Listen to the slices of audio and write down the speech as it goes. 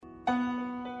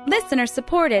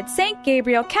Listener-supported St.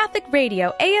 Gabriel Catholic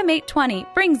Radio AM 820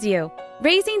 brings you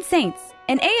Raising Saints,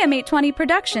 an AM 820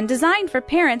 production designed for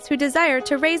parents who desire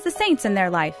to raise the saints in their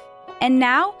life. And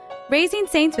now, Raising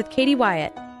Saints with Katie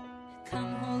Wyatt.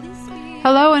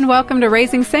 Hello and welcome to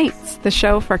Raising Saints, the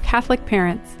show for Catholic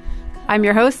parents. I'm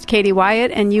your host, Katie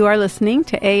Wyatt, and you are listening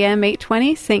to AM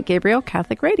 820 St. Gabriel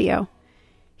Catholic Radio.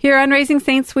 Here on Raising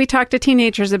Saints, we talk to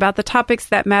teenagers about the topics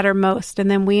that matter most,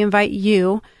 and then we invite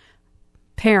you,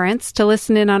 parents, to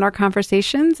listen in on our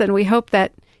conversations, and we hope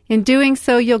that in doing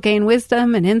so, you'll gain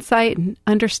wisdom and insight and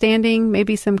understanding,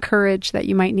 maybe some courage that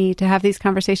you might need to have these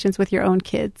conversations with your own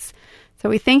kids. So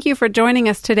we thank you for joining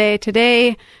us today.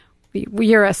 Today,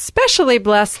 you're especially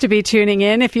blessed to be tuning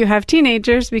in if you have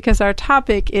teenagers, because our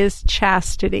topic is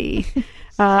chastity.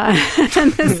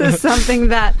 And this is something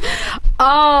that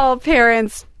all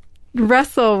parents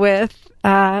wrestle with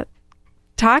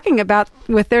talking about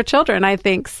with their children, I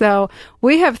think. So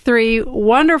we have three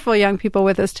wonderful young people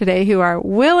with us today who are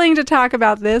willing to talk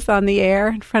about this on the air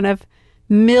in front of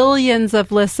millions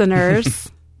of listeners.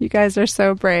 You guys are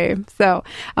so brave. So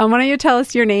why don't you tell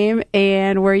us your name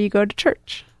and where you go to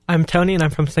church? I'm Tony, and I'm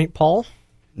from St. Paul.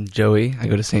 I'm Joey. I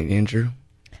go to St. Andrew.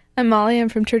 I'm Molly. I'm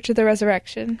from Church of the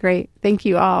Resurrection. Great. Thank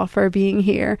you all for being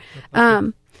here.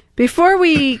 Before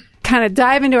we kind of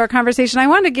dive into our conversation, I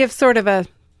want to give sort of a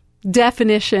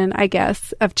definition, I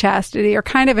guess, of chastity, or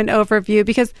kind of an overview,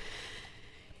 because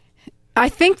I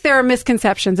think there are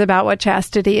misconceptions about what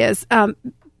chastity is.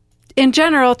 In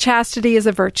general, chastity is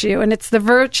a virtue, and it's the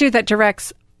virtue that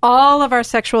directs all of our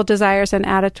sexual desires and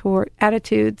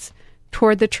attitudes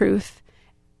toward the truth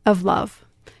of love.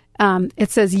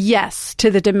 It says yes to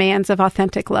the demands of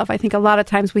authentic love. I think a lot of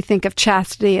times we think of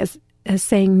chastity as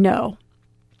saying no,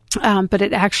 but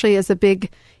it actually is a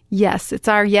big yes. It's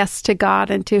our yes to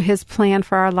God and to His plan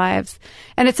for our lives.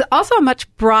 And it's also a much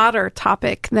broader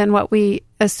topic than what we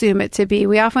assume it to be.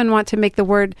 We often want to make the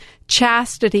word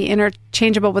chastity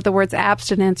interchangeable with the words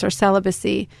abstinence or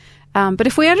celibacy. But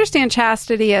if we understand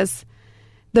chastity as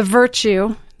the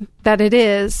virtue that it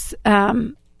is,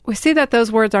 we see that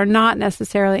those words are not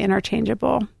necessarily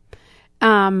interchangeable.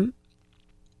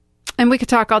 And we could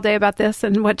talk all day about this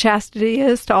and what chastity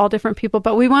is to all different people,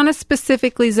 but we want to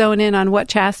specifically zone in on what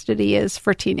chastity is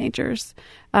for teenagers,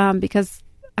 because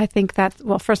I think that,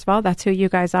 well, first of all, that's who you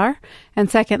guys are. And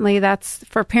secondly, that's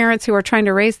for parents who are trying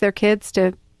to raise their kids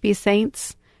to be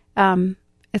saints.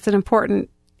 It's an important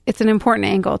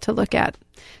angle to look at.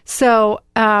 So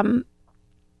I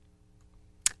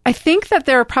think that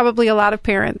there are probably a lot of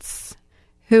parents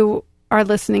who are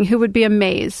listening who would be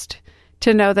amazed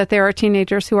to know that there are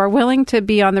teenagers who are willing to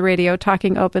be on the radio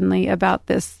talking openly about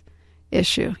this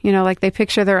issue. You know, like they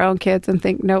picture their own kids and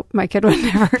think, nope, my kid would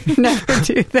never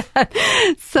do that.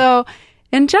 So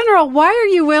in general, why are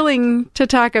you willing to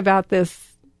talk about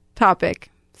this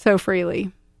topic so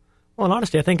freely? Well, and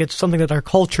honestly, I think it's something that our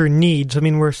culture needs. I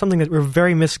mean, we're something that we're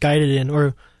very misguided in,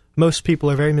 or most people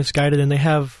are very misguided, and they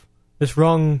have this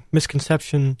wrong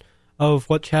misconception of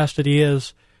what chastity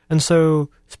is. And so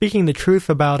speaking the truth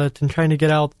about it and trying to get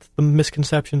out the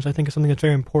misconceptions, I think, is something that's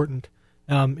very important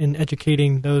in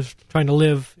educating those trying to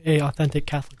live a authentic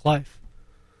Catholic life.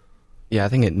 Yeah, I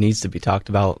think it needs to be talked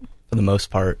about for the most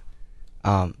part.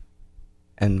 And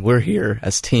we're here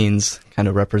as teens kind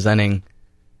of representing,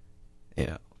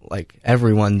 like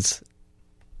everyone's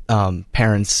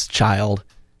parent's child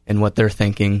and what they're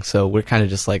thinking. So we're kind of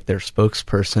just like their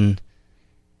spokesperson,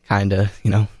 kind of,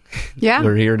 Yeah.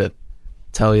 We're here to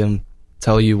tell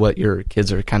you what your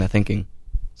kids are kind of thinking.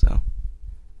 So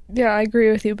yeah, I agree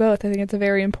with you both. I think it's a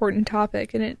very important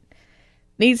topic, and it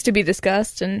needs to be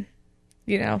discussed, and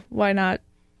why not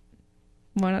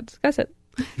discuss it?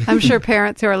 I'm sure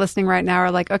parents who are listening right now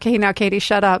are like, okay, now Katie,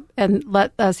 shut up and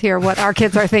let us hear what our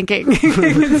kids are thinking.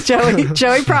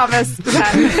 Joey promised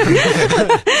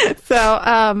that.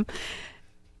 So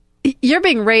you're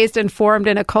being raised and formed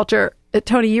in a culture,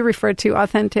 Tony, you referred to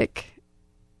authentic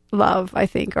love, I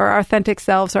think, or authentic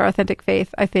selves, or authentic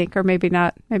faith, I think, or maybe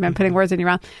not. Maybe I'm putting words in your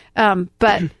mouth.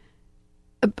 But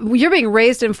you're being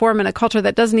raised and formed in a culture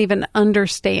that doesn't even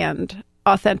understand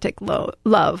authentic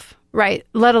love, right?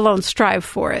 Let alone strive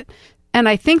for it. And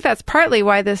I think that's partly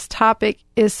why this topic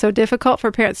is so difficult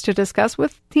for parents to discuss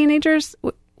with teenagers.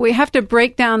 We have to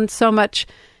break down so much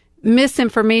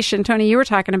misinformation. Tony, you were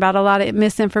talking about a lot of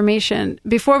misinformation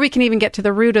before we can even get to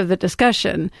the root of the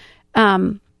discussion.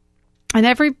 And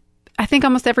I think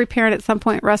almost every parent at some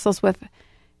point wrestles with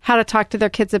how to talk to their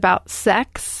kids about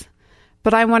sex.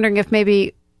 But I'm wondering if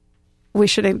maybe we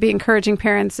should be encouraging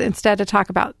parents instead to talk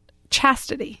about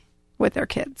chastity with their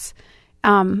kids.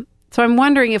 So I'm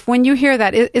wondering if when you hear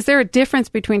that, is there a difference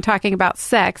between talking about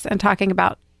sex and talking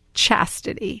about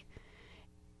chastity?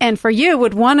 And for you,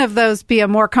 would one of those be a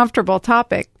more comfortable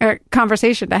topic or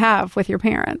conversation to have with your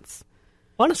parents?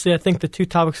 Honestly, I think the two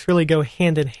topics really go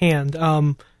hand in hand.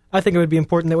 I think it would be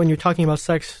important that when you're talking about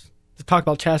sex, to talk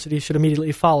about chastity should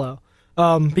immediately follow.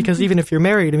 Because even if you're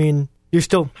married, I mean, you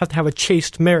still have to have a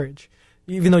chaste marriage.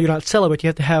 Even though you're not celibate, you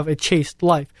have to have a chaste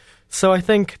life. So I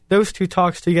think those two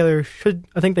talks together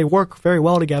they work very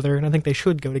well together, and I think they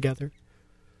should go together.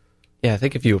 Yeah, I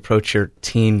think if you approach your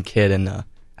teen kid and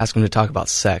ask him to talk about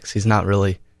sex, he's not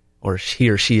really, or he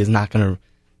or she is not going to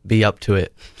be up to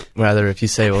it. Rather, if you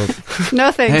say, well...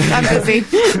 No thanks, I'm busy.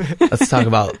 Let's talk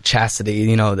about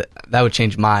chastity, that would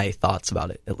change my thoughts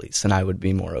about it, at least, and I would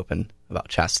be more open about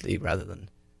chastity rather than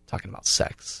talking about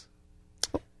sex.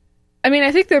 I mean,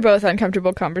 I think they're both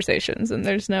uncomfortable conversations, and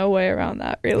there's no way around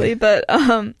that, really. But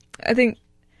I think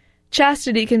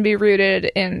chastity can be rooted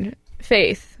in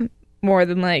faith more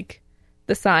than,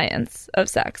 the science of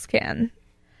sex can.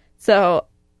 So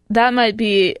that might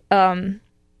be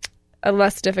a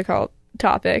less difficult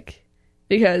topic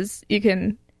because you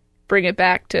can bring it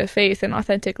back to faith and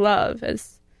authentic love,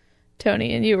 as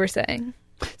Tony and you were saying.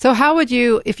 So how would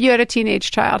you, if you had a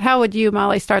teenage child, how would you,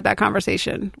 Molly, start that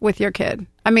conversation with your kid?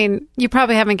 I mean, you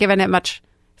probably haven't given it much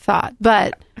thought,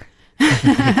 but...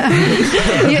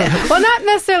 well, not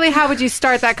necessarily how would you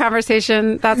start that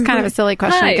conversation. That's kind of a silly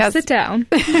question. Hi, sit down.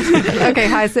 Okay,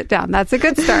 hi, sit down. That's a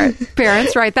good start.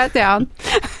 Parents, write that down.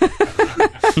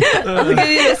 I'll give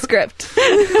you a script.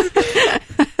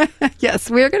 Yes,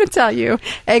 we're going to tell you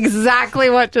exactly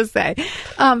what to say.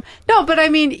 No, but I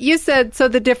mean, you said, so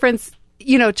the difference,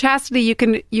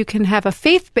 chastity, you can have a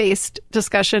faith-based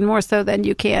discussion more so than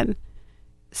you can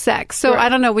sex. So right. I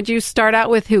don't know, would you start out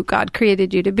with who God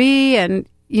created you to be and,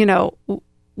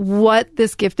 what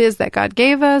this gift is that God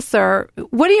gave us? Or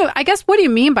what do you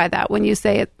mean by that when you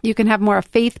say you can have more a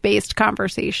faith-based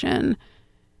conversation?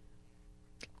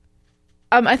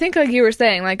 I think like you were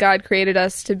saying, God created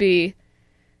us to be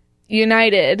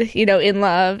united, in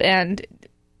love and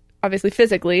obviously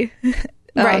physically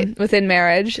right. within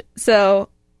marriage. So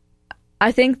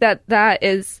I think that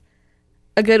is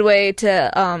a good way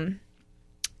to...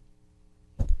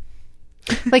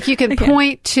 you can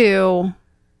point to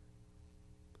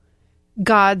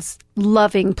God's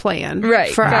loving plan for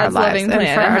God's our lives loving plan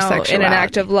and for our how sexuality. in an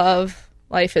act of love,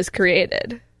 life is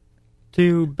created.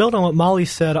 To build on what Molly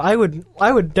said, I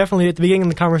would definitely at the beginning of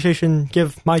the conversation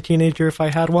give my teenager, if I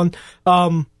had one,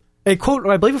 a quote.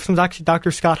 I believe it was actually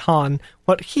Dr. Scott Hahn.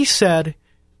 What he said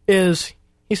is,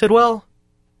 well,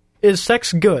 is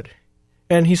sex good?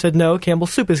 And he said, no,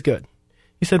 Campbell's soup is good.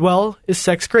 He said, well, is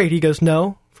sex great? He goes,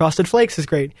 no, Frosted Flakes is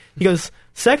great. He goes,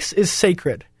 sex is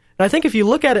sacred. And I think if you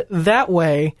look at it that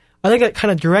way, I think that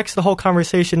kind of directs the whole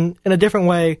conversation in a different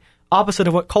way, opposite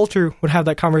of what culture would have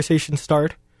that conversation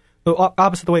start.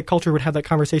 Opposite the way culture would have that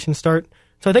conversation start.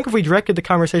 So I think if we directed the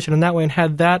conversation in that way and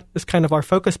had that as kind of our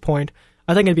focus point,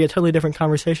 I think it'd be a totally different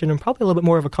conversation and probably a little bit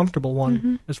more of a comfortable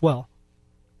one as well.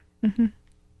 Mm-hmm.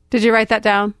 Did you write that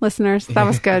down, listeners? That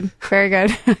was good. Very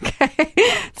good. Okay.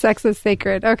 Sex is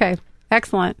sacred. Okay.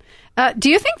 Excellent. Do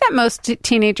you think that most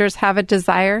teenagers have a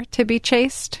desire to be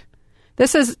chaste?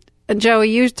 This is,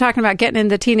 Joey, you talking about getting in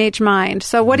the teenage mind.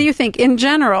 So what do you think, in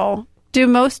general, do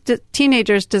most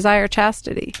teenagers desire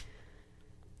chastity?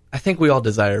 I think we all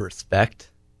desire respect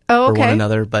for one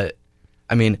another, but,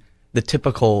 I mean, the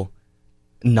typical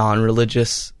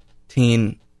non-religious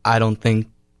teen, I don't think,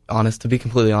 to be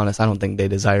completely honest, I don't think they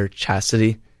desire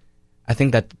chastity. I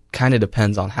think that kind of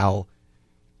depends on how,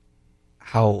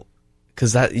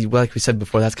 because that, like we said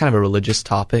before, that's kind of a religious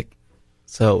topic.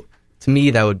 So to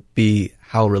me, that would be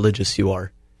how religious you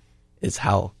are, is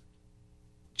how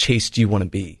chaste you want to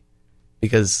be.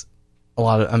 Because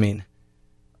I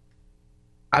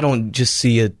don't just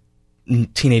see a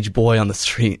teenage boy on the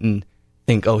street and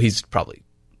think, oh, he's probably...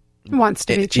 wants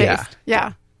to be chaste.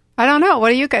 Yeah. I don't know. What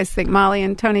do you guys think, Molly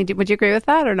and Tony? Would you agree with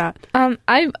that or not?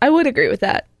 I would agree with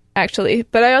that, actually.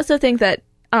 But I also think that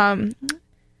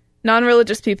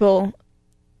non-religious people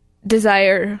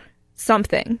desire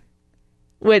something,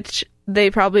 which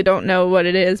they probably don't know what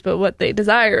it is, but what they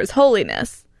desire is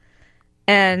holiness.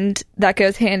 And that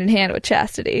goes hand in hand with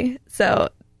chastity. So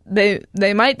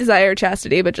they might desire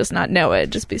chastity, but just not know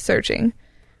it, just be searching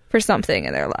for something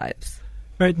in their lives.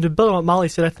 Right, to build on what Molly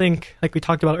said, I think, like we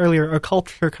talked about earlier, our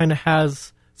culture kind of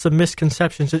has some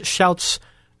misconceptions. It shouts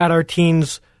at our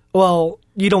teens, well,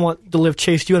 you don't want to live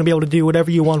chaste, you want to be able to do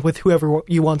whatever you want with whoever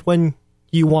you want when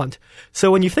you want. So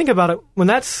when you think about it, when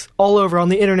that's all over on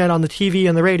the internet, on the TV,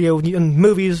 on the radio, in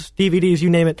movies, DVDs,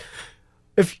 you name it,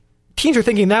 if teens are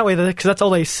thinking that way because that's all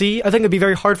they see, I think it'd be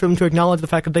very hard for them to acknowledge the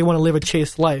fact that they want to live a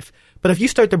chaste life. But if you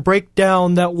start to break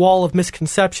down that wall of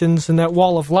misconceptions and that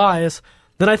wall of lies,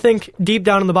 then I think deep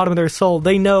down in the bottom of their soul,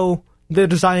 they know they're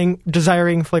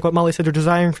desiring for, like what Molly said, they're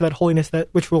desiring for that holiness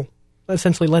which will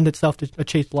essentially lend itself to a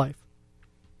chaste life.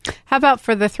 How about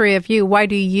for the three of you? Why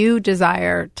do you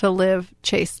desire to live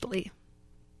chastely?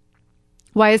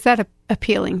 Why is that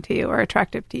appealing to you or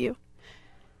attractive to you?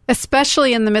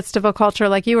 Especially in the midst of a culture,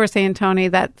 like you were saying, Tony,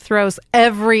 that throws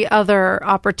every other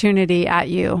opportunity at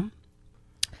you.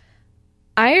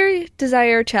 I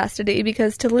desire chastity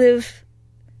because to live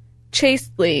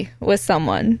chastely with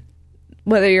someone,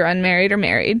 whether you're unmarried or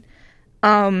married,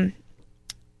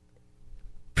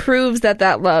 proves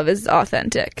that love is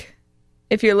authentic.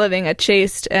 If you're living a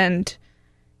chaste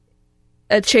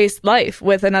life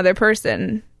with another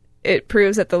person, it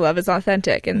proves that the love is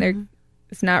authentic, and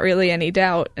there's not really any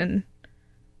doubt and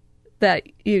that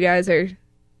you guys are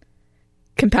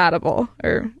compatible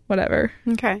or whatever.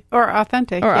 Okay. Or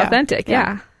authentic. Authentic,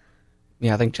 yeah.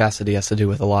 Yeah, I think chastity has to do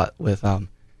with a lot with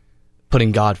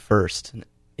putting God first.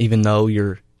 Even though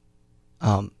you're,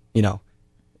 in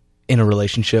a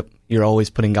relationship, you're always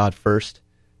putting God first.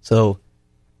 So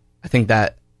I think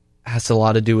that has a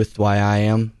lot to do with why I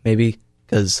am, maybe,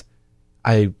 because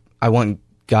I want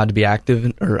God to be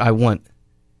active, or I want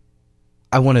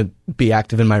to be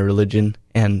active in my religion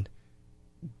and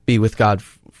be with God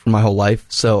for my whole life.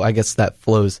 So I guess that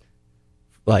flows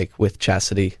like with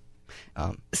chastity.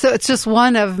 So it's just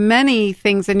one of many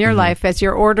things in your life as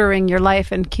you're ordering your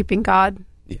life and keeping God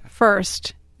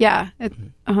first. Yeah.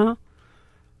 And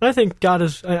I think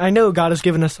I know God has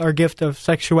given us our gift of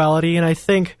sexuality, and I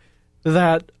think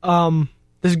that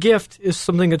this gift is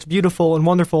something that's beautiful and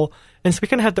wonderful, and so we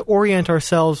kind of have to orient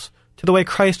ourselves to the way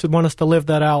Christ would want us to live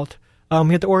that out.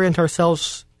 We have to orient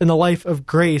ourselves in the life of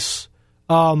grace,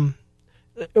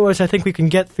 which I think we can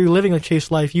get through living a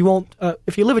chaste life. You won't,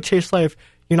 if you live a chaste life,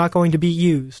 you're not going to be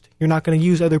used. You're not going to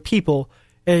use other people.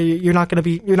 You're not going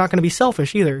to be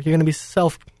selfish either. You're going to be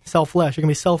selfless. You're going to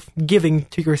be self-giving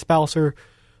to your spouse.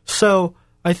 So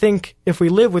I think if we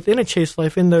live within a chaste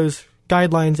life, in those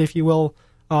guidelines, if you will,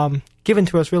 given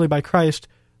to us really by Christ,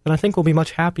 then I think we'll be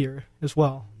much happier as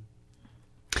well.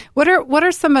 What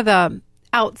are some of the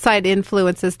outside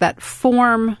influences that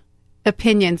form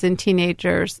opinions in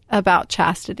teenagers about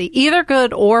chastity, either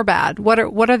good or bad? What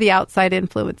are the outside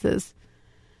influences?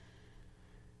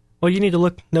 Well, you need to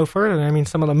look no further. I mean,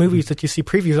 some of the movies that you see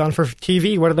previews on for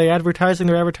TV, what are they advertising?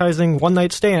 They're advertising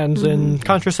one-night stands and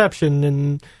contraception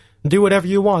and do whatever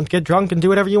you want, get drunk and do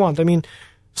whatever you want. I mean,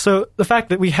 so the fact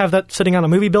that we have that sitting on a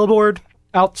movie billboard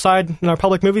outside in our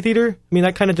public movie theater, I mean,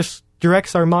 that kind of just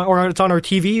directs our mind, or it's on our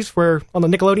TVs, where on the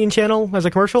Nickelodeon channel as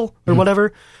a commercial or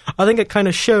whatever. I think it kind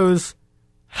of shows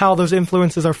how those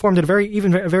influences are formed at a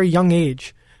very young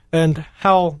age, and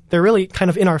how they're really kind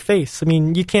of in our face. I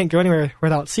mean, you can't go anywhere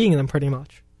without seeing them pretty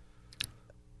much.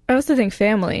 I also think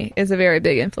family is a very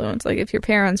big influence. Like, if your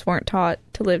parents weren't taught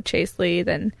to live chastely,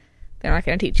 then they're not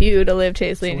going to teach you to live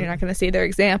chastely, and you're not going to see their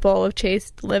example of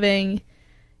chaste living.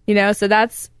 So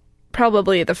that's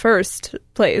probably the first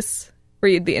place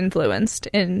where you'd be influenced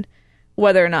in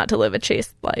whether or not to live a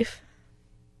chaste life.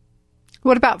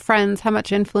 What about friends? How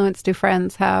much influence do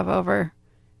friends have over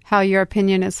how your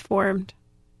opinion is formed?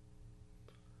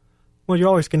 Well, you're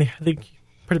always going to, I think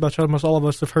pretty much almost all of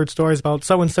us have heard stories about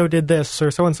so-and-so did this, or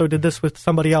so-and-so did this with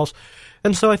somebody else.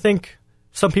 And so I think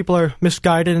some people are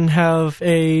misguided and have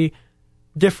a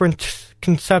different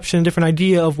conception, different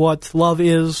idea of what love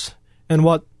is and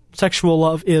what sexual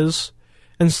love is.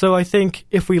 And so I think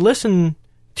if we listen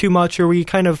too much, or we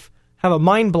kind of have a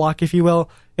mind block, if you will,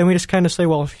 and we just kind of say,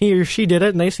 well, he or she did it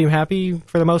and they seem happy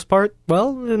for the most part,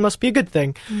 well, it must be a good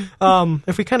thing.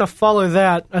 If we kind of follow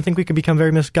that, I think we could become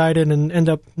very misguided and end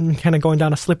up kind of going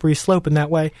down a slippery slope in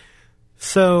that way.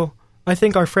 So I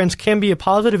think our friends can be a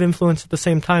positive influence at the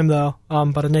same time, though,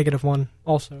 but a negative one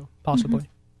also, possibly.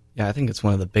 Yeah, I think it's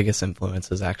one of the biggest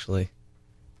influences, actually.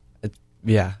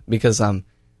 Because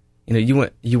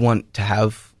you want to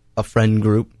have a friend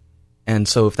group, and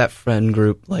so if that friend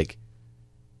group,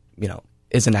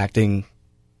 isn't acting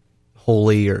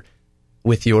holy or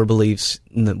with your beliefs,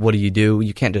 what do?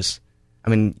 You can't just,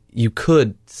 you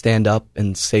could stand up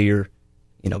and say your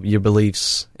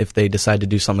beliefs if they decide to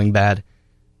do something bad,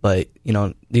 but, you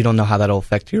don't know how that'll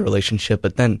affect your relationship.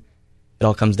 But then it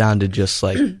all comes down to just,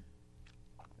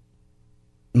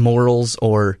 morals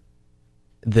or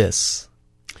this,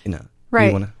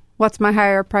 Right. What's my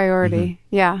higher priority?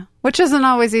 Yeah. Which isn't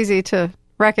always easy to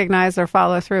recognize or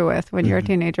follow through with when you're a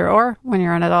teenager, or when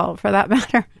you're an adult, for that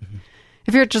matter.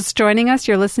 If you're just joining us,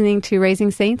 you're listening to Raising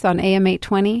Saints on AM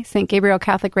 820, St. Gabriel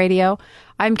Catholic Radio.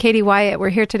 I'm Katie Wyatt. We're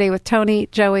here today with Tony,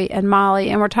 Joey, and Molly,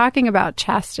 and we're talking about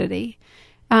chastity.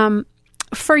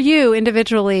 For you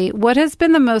individually, what has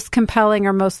been the most compelling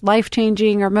or most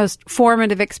life-changing or most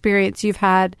formative experience you've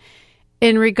had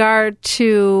in regard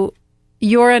to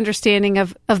your understanding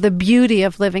of the beauty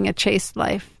of living a chaste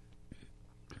life?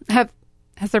 Has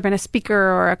there been a speaker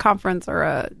or a conference or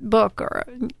a book or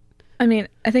I mean,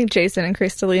 I think Jason and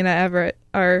Kristalina Everett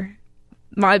are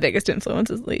my biggest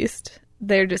influences, at least.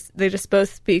 They just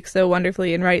both speak so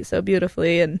wonderfully and write so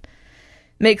beautifully and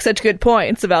make such good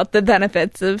points about the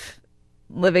benefits of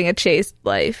living a chaste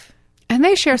life. And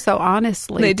they share so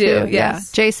honestly. They do, too.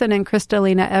 yes. Yeah. Jason and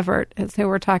Kristalina Everett is who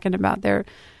we're talking about. They're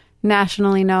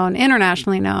nationally known,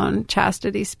 internationally known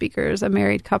chastity speakers, a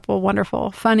married couple,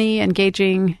 wonderful, funny,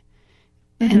 engaging,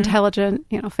 intelligent,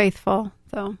 faithful.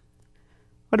 So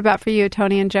what about for you,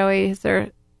 Tony and Joey? Is there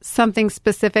something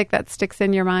specific that sticks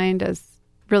in your mind as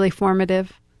really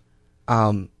formative?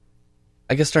 I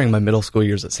guess during my middle school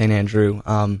years at St. Andrew,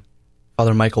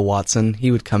 Father Michael Watson,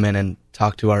 he would come in and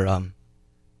talk to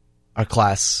our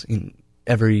class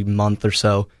every month or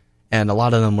so, and a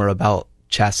lot of them were about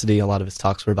chastity. A lot of his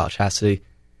talks were about chastity.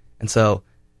 And so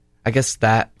I guess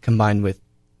that combined with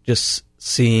just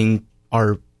seeing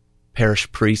our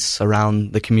parish priests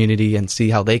around the community and see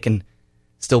how they can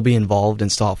still be involved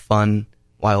and still have fun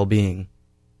while being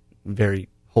very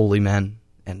holy men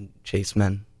and chaste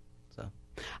men. So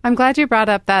I'm glad you brought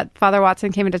up that Father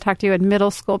Watson came in to talk to you in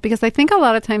middle school, because I think a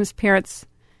lot of times parents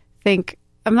think,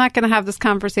 I'm not going to have this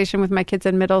conversation with my kids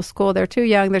in middle school. They're too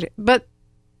young. But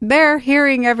they're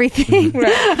hearing everything.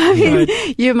 Right. I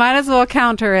mean, you might as well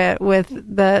counter it with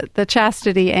the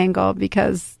chastity angle,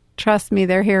 because trust me,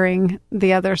 they're hearing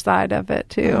the other side of it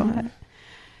too.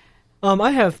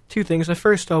 I have two things.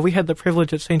 First, we had the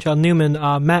privilege at St. John Newman.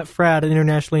 Matt Fradd, an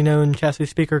internationally known chastity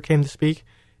speaker, came to speak,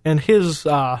 and his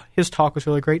talk was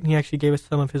really great, and he actually gave us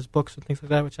some of his books and things like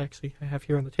that, which actually I have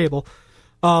here on the table.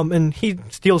 And he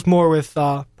deals more with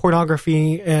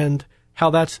pornography and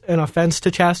how that's an offense to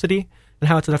chastity and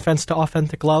how it's an offense to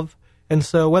authentic love. And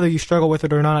so whether you struggle with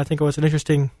it or not, I think it was an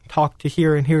interesting talk to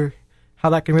hear and hear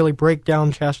how that can really break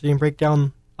down chastity and break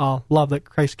down love that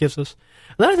Christ gives us.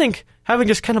 And then I think having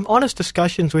just kind of honest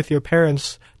discussions with your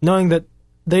parents, knowing that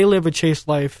they live a chaste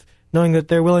life, knowing that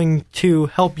they're willing to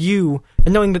help you,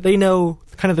 and knowing that they know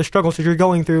kind of the struggles that you're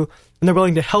going through, and they're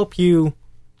willing to help you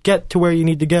get to where you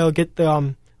need to go,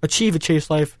 achieve a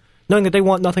chaste life, knowing that they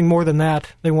want nothing more than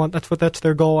that. That's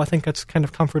their goal. I think that's kind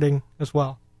of comforting as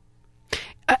well.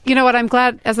 You know what? I'm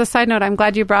glad, as a side note, I'm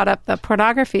glad you brought up the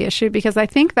pornography issue, because I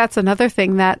think that's another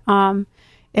thing that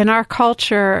in our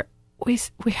culture, we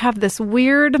have this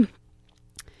weird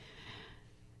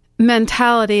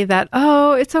mentality that,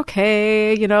 it's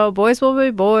okay, boys will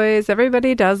be boys,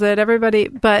 everybody does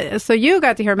it, but so you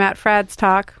got to hear Matt Fradd's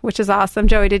talk, which is awesome.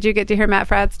 Joey, did you get to hear Matt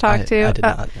Fradd's talk too? I did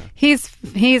not, no.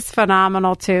 He's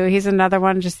phenomenal too. He's another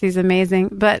one, he's amazing.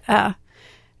 But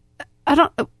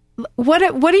what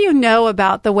do you know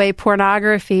about the way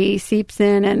pornography seeps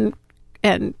in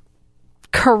and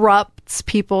corrupts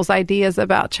people's ideas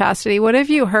about chastity? What have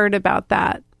you heard about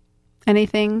that?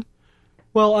 Anything?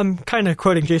 Well, I'm kind of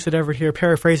quoting Jason Everett here,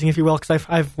 paraphrasing, if you will, because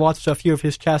I've watched a few of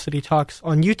his chastity talks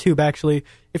on YouTube, actually.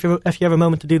 If you have a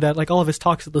moment to do that, like all of his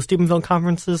talks at the Steubenville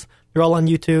conferences, they're all on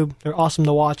YouTube. They're awesome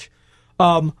to watch.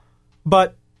 But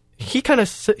what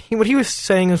he was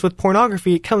saying is with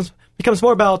pornography, it becomes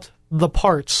more about the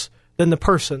parts than the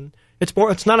person. It's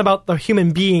not about the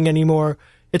human being anymore.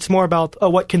 It's more about,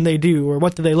 what can they do, or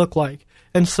what do they look like?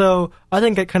 And so I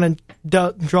think it kind of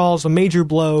draws a major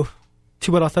blow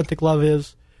to what authentic love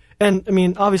is. And, I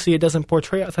mean, obviously it doesn't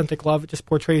portray authentic love, it just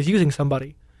portrays using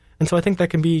somebody. And so I think that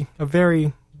can be a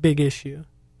very big issue.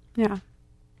 Yeah.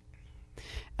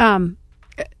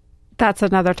 That's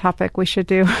another topic we should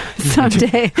do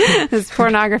someday, is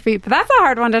pornography. But that's a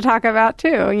hard one to talk about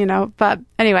too, But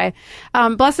anyway,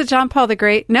 Blessed John Paul the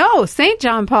Great, St.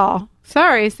 John Paul.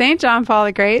 Sorry, St. John Paul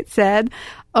the Great said,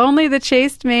 only the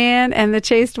chaste man and the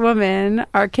chaste woman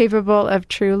are capable of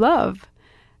true love.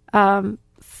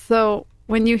 So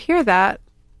when you hear that,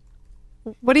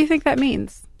 what do you think that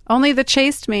means? Only the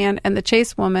chaste man and the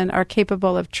chaste woman are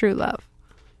capable of true love.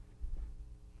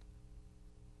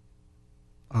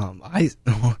 When I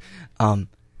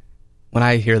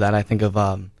hear that, I think of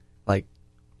I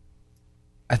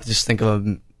just think of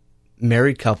a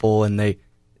married couple, and they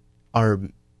are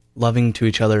loving to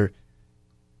each other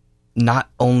not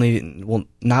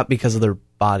because of their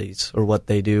bodies or what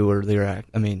they do or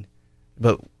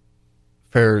but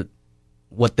for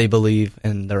what they believe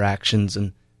and their actions,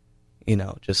 and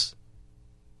just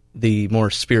the more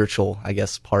spiritual, I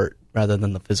guess, part rather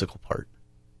than the physical part.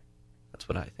 That's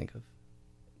what I think of.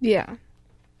 Yeah.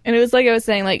 And it was like I was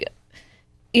saying, like,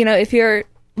 you know, if you're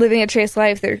living a chaste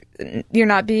life, you're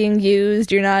not being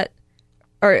used, you're not,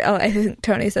 I think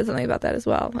Tony said something about that as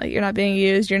well. Like, you're not being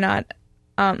used, you're not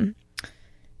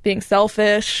being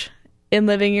selfish in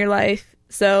living your life.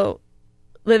 So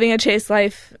living a chaste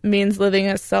life means living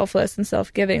a selfless and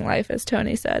self-giving life, as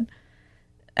Tony said.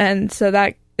 And so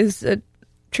that is a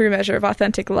true measure of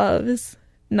authentic love, is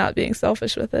not being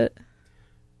selfish with it.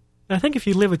 I think if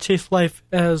you live a chaste life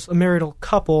as a marital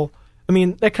couple, I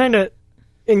mean, that kind of,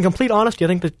 in complete honesty, I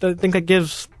think that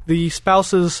gives the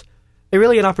spouses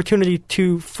really an opportunity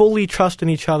to fully trust in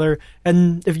each other.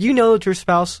 And if you know that your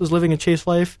spouse is living a chaste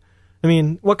life, I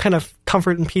mean, what kind of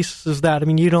comfort and peace is that? I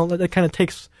mean, that kind of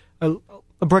takes a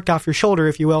brick off your shoulder,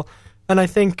 if you will. And I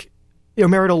think your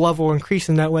marital love will increase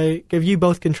in that way if you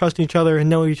both can trust each other and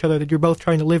know each other, that you're both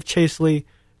trying to live chastely,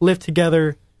 live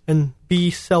together, and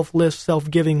be selfless,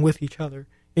 self-giving with each other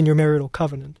in your marital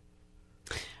covenant.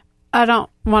 I don't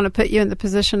want to put you in the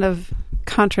position of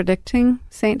contradicting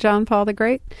St. John Paul the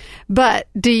Great, but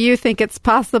do you think it's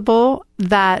possible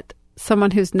that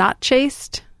someone who's not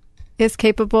chaste is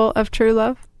capable of true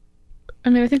love? I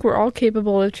mean, I think we're all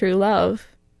capable of true love.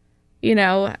 You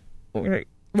know, we're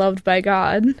loved by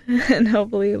God, and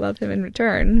hopefully love him in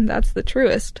return. That's the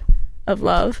truest of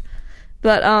love.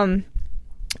 But,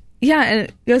 yeah, and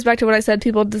it goes back to what I said,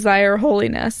 people desire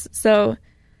holiness. So,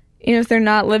 you know, if they're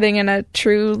not living in a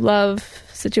true love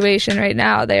situation right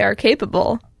now, they are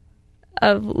capable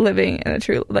of living in a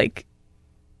true, like,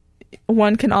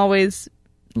 one can always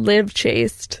live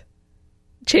chastely.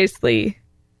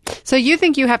 So you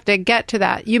think you have to get to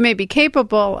that. You may be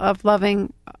capable of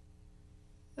loving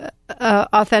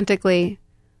authentically,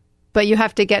 but you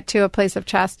have to get to a place of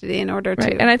chastity in order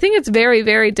to. And I think it's very,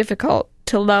 very difficult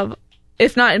to love,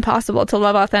 if not impossible, to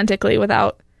love authentically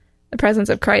without the presence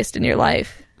of Christ in your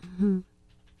life. Mm-hmm.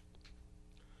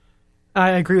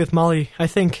 I agree with Molly. I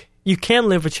think you can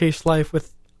live a chaste life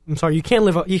with. I'm sorry, you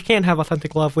can't have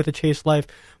authentic love with a chaste life,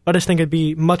 but I just think it'd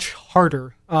be much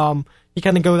harder. You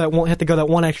kind of have to go that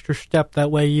one extra step. That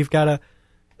way, you've got to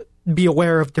be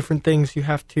aware of different things. You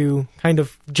have to kind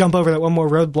of jump over that one more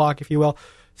roadblock, if you will.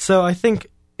 So I think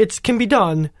it can be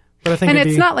done, but I think, and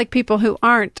it's not like people who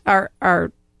aren't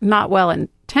are not well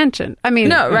intentioned. I mean,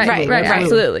 no, right,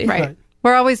 absolutely. Right.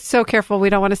 We're always so careful. We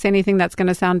don't want to say anything that's going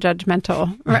to sound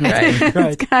judgmental. Right.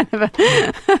 Right. It's kind of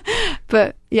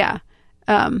but yeah.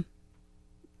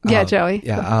 Joey.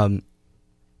 Yeah.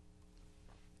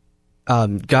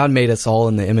 God made us all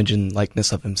in the image and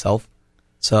likeness of himself.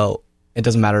 So it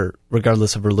doesn't matter,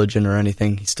 regardless of religion or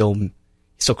anything, he still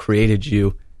created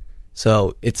you.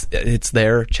 So it's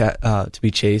there to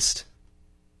be chaste,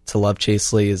 to love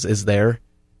chastely is there.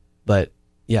 But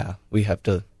yeah, we have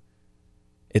to.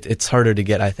 It's harder to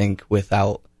get, I think,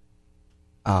 without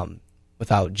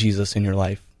Jesus in your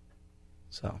life.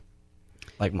 So,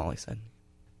 like Molly said.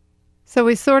 So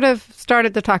we sort of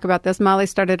started to talk about this. Molly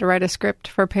started to write a script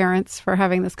for parents for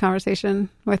having this conversation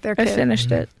with their kids. I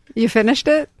finished it. You finished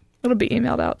it? It'll be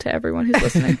emailed out to everyone who's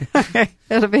listening. Okay.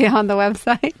 It'll be on the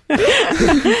website.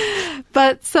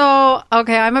 But so,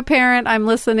 okay, I'm a parent. I'm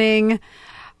listening.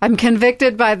 I'm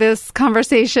convicted by this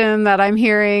conversation that I'm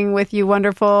hearing with you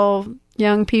wonderful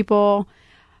young people.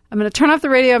 I'm going to turn off the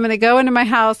radio. I'm going to go into my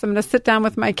house. I'm going to sit down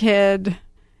with my kid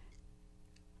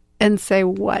and say,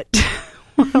 what?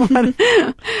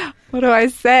 What do I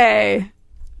say?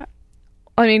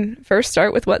 I mean, first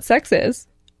start with what sex is.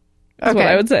 That's what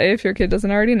I would say if your kid doesn't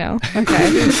already know.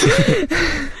 Okay.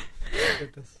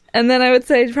 And then I would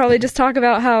say probably just talk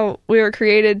about how we were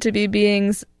created to be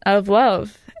beings of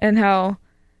love and how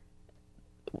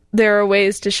there are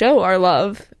ways to show our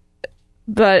love,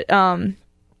 but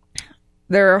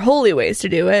there are holy ways to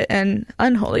do it and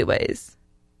unholy ways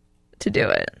to do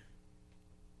it.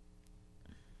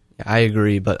 Yeah, I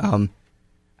agree, but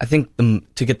I think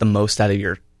to get the most out of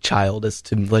your child is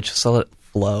to just let it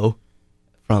flow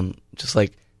from just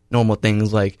like normal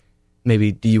things, like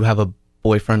maybe do you have a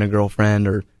boyfriend or girlfriend,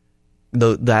 or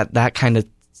that kind of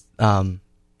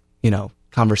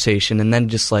conversation, and then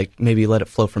just like maybe let it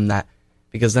flow from that,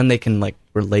 because then they can like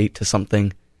relate to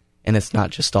something, and it's not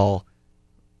just all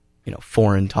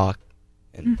foreign talk,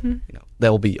 and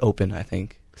they'll be open, I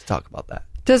think, to talk about that.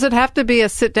 Does it have to be a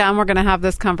sit down, we're going to have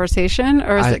this conversation,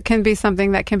 or it can be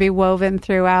something that can be woven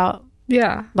throughout?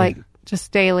 Yeah,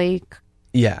 just daily.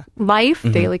 Yeah, life,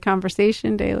 daily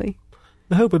conversation, daily.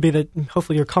 The hope would be that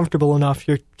hopefully you're comfortable enough,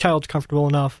 your child's comfortable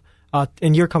enough,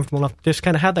 and you're comfortable enough to just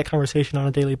kind of have that conversation on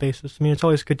a daily basis. I mean, it's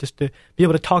always good just to be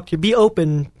able to talk to you, be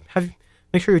open,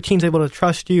 make sure your teen's able to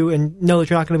trust you and know that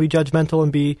you're not going to be judgmental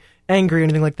and be angry or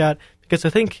anything like that. Because I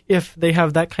think if they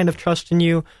have that kind of trust in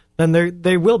you, then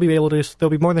they will be able to, they'll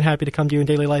be more than happy to come to you in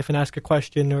daily life and ask a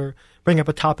question or bring up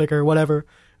a topic or whatever.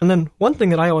 And then one thing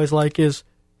that I always like is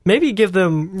maybe give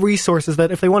them resources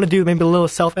that if they want to do maybe a little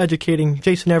self-educating,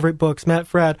 Jason Everett books, Matt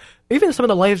Fradd, even some of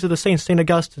the lives of the saints, St.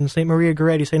 Augustine, St. Maria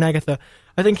Goretti, St. Agatha.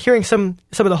 I think hearing some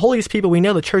of the holiest people we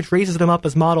know, the church raises them up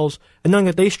as models, and knowing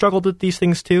that they struggled with these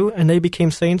things too, and they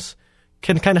became saints,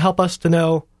 can kind of help us to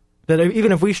know that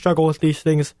even if we struggle with these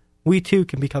things, we too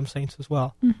can become saints as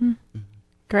well. Mm-hmm.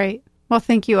 Great. Well,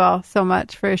 thank you all so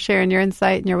much for sharing your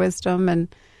insight and your wisdom and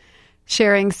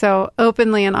sharing so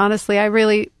openly and honestly. I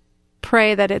really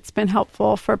pray that it's been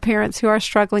helpful for parents who are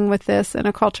struggling with this in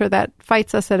a culture that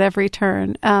fights us at every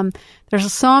turn.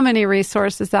 There's so many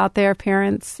resources out there,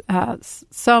 parents,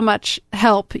 so much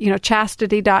help.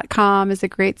 Chastity.com is a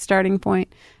great starting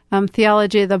point.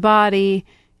 Theology of the Body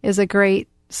is a great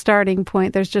starting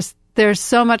point. There's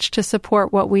so much to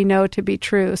support what we know to be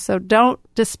true. So don't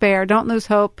despair. Don't lose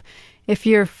hope. If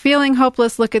you're feeling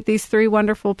hopeless, look at these three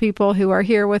wonderful people who are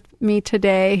here with me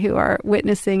today, who are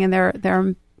witnessing, and there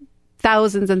are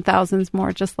thousands and thousands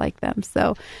more just like them.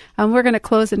 So we're going to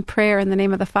close in prayer in the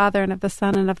name of the Father and of the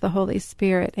Son and of the Holy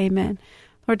Spirit. Amen.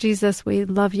 Lord Jesus, we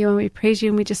love you and we praise you,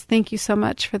 and we just thank you so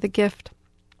much for the gift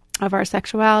of our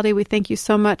sexuality. We thank you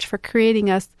so much for creating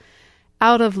us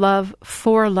out of love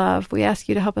for love. We ask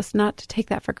you to help us not to take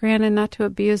that for granted, not to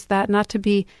abuse that, not to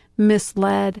be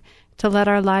misled, to let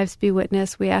our lives be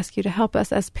witness. We ask you to help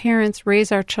us as parents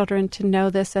raise our children to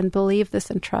know this and believe this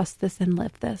and trust this and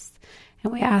live this.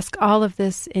 And we ask all of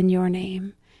this in your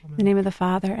name, in the name of the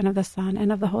Father and of the Son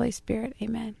and of the Holy Spirit.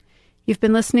 Amen. You've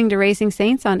been listening to Raising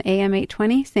Saints on AM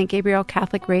 820, St. Gabriel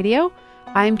Catholic Radio.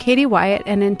 I'm Katie Wyatt,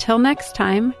 and until next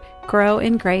time, grow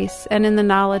in grace and in the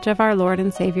knowledge of our Lord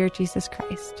and Savior, Jesus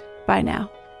Christ. Bye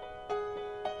now.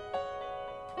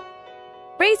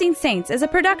 Raising Saints is a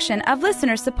production of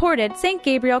listener-supported St.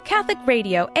 Gabriel Catholic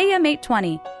Radio, AM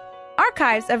 820.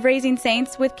 Archives of Raising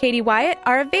Saints with Katie Wyatt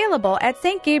are available at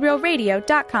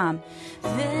stgabrielradio.com.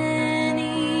 Veni,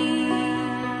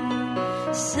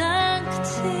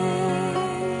 Sancte